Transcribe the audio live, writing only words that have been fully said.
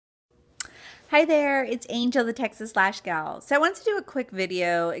Hi there, it's Angel, the Texas Lash Gal. So I wanted to do a quick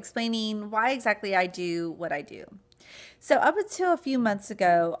video explaining why exactly I do what I do. So up until a few months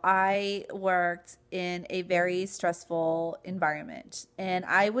ago, I worked in a very stressful environment and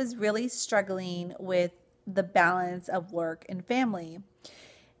I was really struggling with the balance of work and family.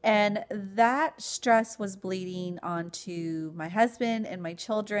 And that stress was bleeding onto my husband and my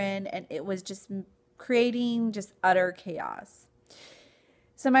children, and it was just creating just utter chaos.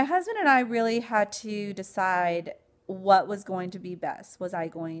 So my husband and I really had to decide what was going to be best. Was I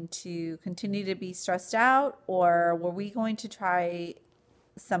going to continue to be stressed out, or were we going to try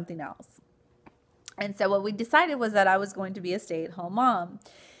something else? And so what we decided was that I was going to be a stay-at-home mom.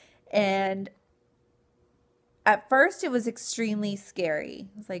 And at first it was extremely scary.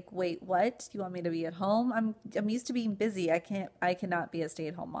 I was like, "Wait, what? You want me to be at home? I'm used to being busy. I cannot be a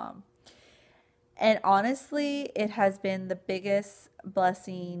stay-at-home mom." And honestly, it has been the biggest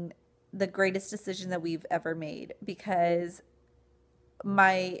blessing, the greatest decision that we've ever made because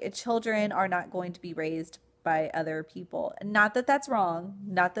my children are not going to be raised by other people. Not that that's wrong,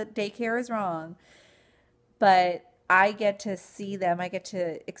 not that daycare is wrong, but I get to see them, I get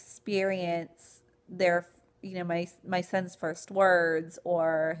to experience their, my son's first words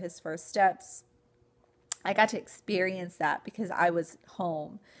or his first steps. I got to experience that because I was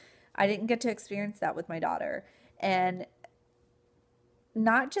home. I didn't get to experience that with my daughter. And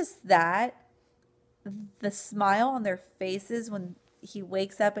not just that, the smile on their faces when he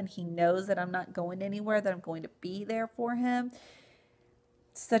wakes up and he knows that I'm not going anywhere, that I'm going to be there for him,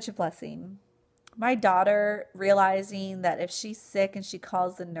 such a blessing. My daughter realizing that if she's sick and she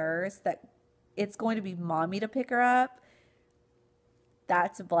calls the nurse, that it's going to be mommy to pick her up,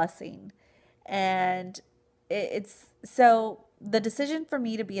 that's a blessing. And it's so the decision for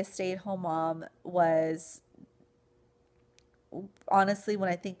me to be a stay-at-home mom was honestly, when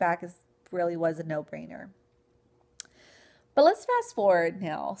I think back, is really was a no-brainer. But let's fast forward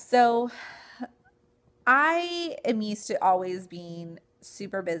now. So I am used to always being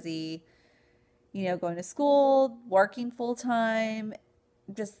super busy, going to school, working full time,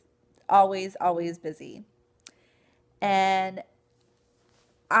 just always busy. And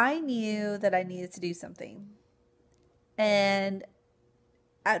I knew that I needed to do something. And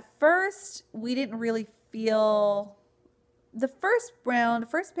at first, we didn't really feel the first round, the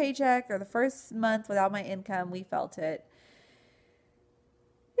first paycheck, or the first month without my income, we felt it.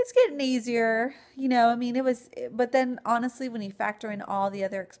 It's getting easier, I mean, but then honestly, when you factor in all the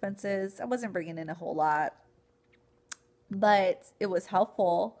other expenses, I wasn't bringing in a whole lot, but it was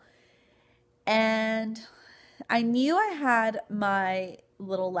helpful. And I knew I had my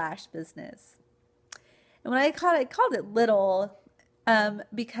little lash business. And when I called it little,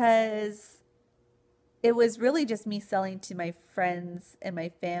 because it was really just me selling to my friends and my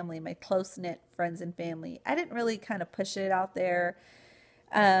family, my close knit friends and family. I didn't really kind of push it out there.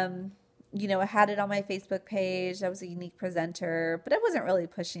 Um, I had it on my Facebook page. I was a unique presenter, but I wasn't really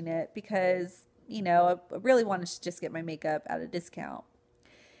pushing it because, I really wanted to just get my makeup at a discount.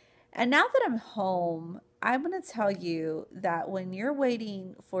 And now that I'm home, I'm going to tell you that when you're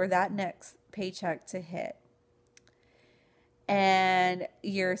waiting for that next paycheck to hit and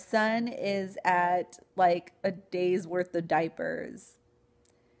your son is at like a day's worth of diapers,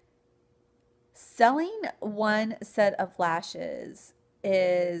 selling one set of lashes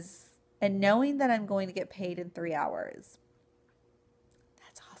is, and knowing that I'm going to get paid in 3 hours,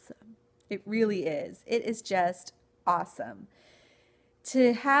 that's awesome. It really is. It is just awesome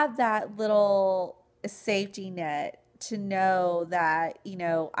to have that little safety net, to know that,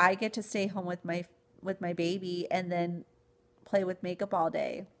 I get to stay home with my baby and then play with makeup all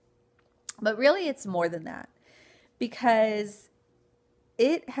day. But really it's more than that because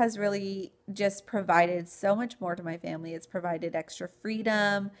it has really just provided so much more to my family. It's provided extra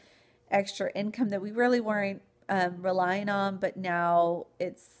freedom, extra income that we really weren't relying on, but now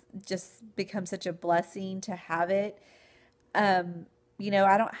it's just become such a blessing to have it.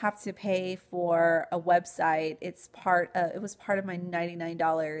 I don't have to pay for a website. It was part of my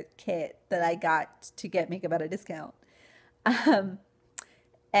 $99 kit that I got to get makeup at a discount. Um,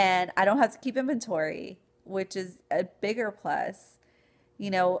 and I don't have to keep inventory, which is a bigger plus.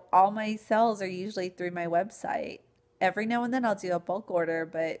 All my sales are usually through my website. Every now and then I'll do a bulk order,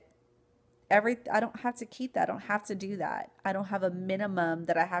 but I don't have to keep that. I don't have to do that. I don't have a minimum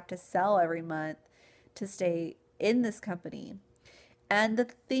that I have to sell every month to stay in this company. And the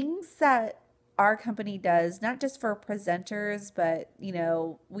things that our company does, not just for presenters, but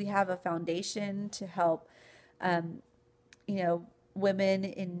we have a foundation to help um, you know, women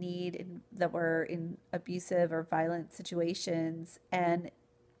in need that were in abusive or violent situations. And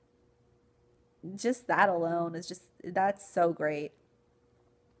just that alone is just, that's so great.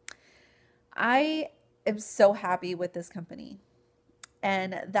 I am so happy with this company.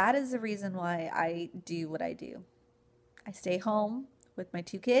 And that is the reason why I do what I do. I stay home with my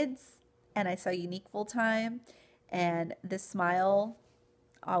two kids and I sell Younique full time, and this smile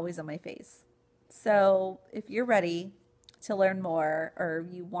always on my face. So if you're ready to learn more or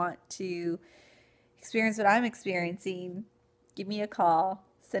you want to experience what I'm experiencing, give me a call,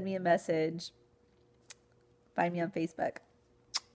 send me a message, find me on Facebook.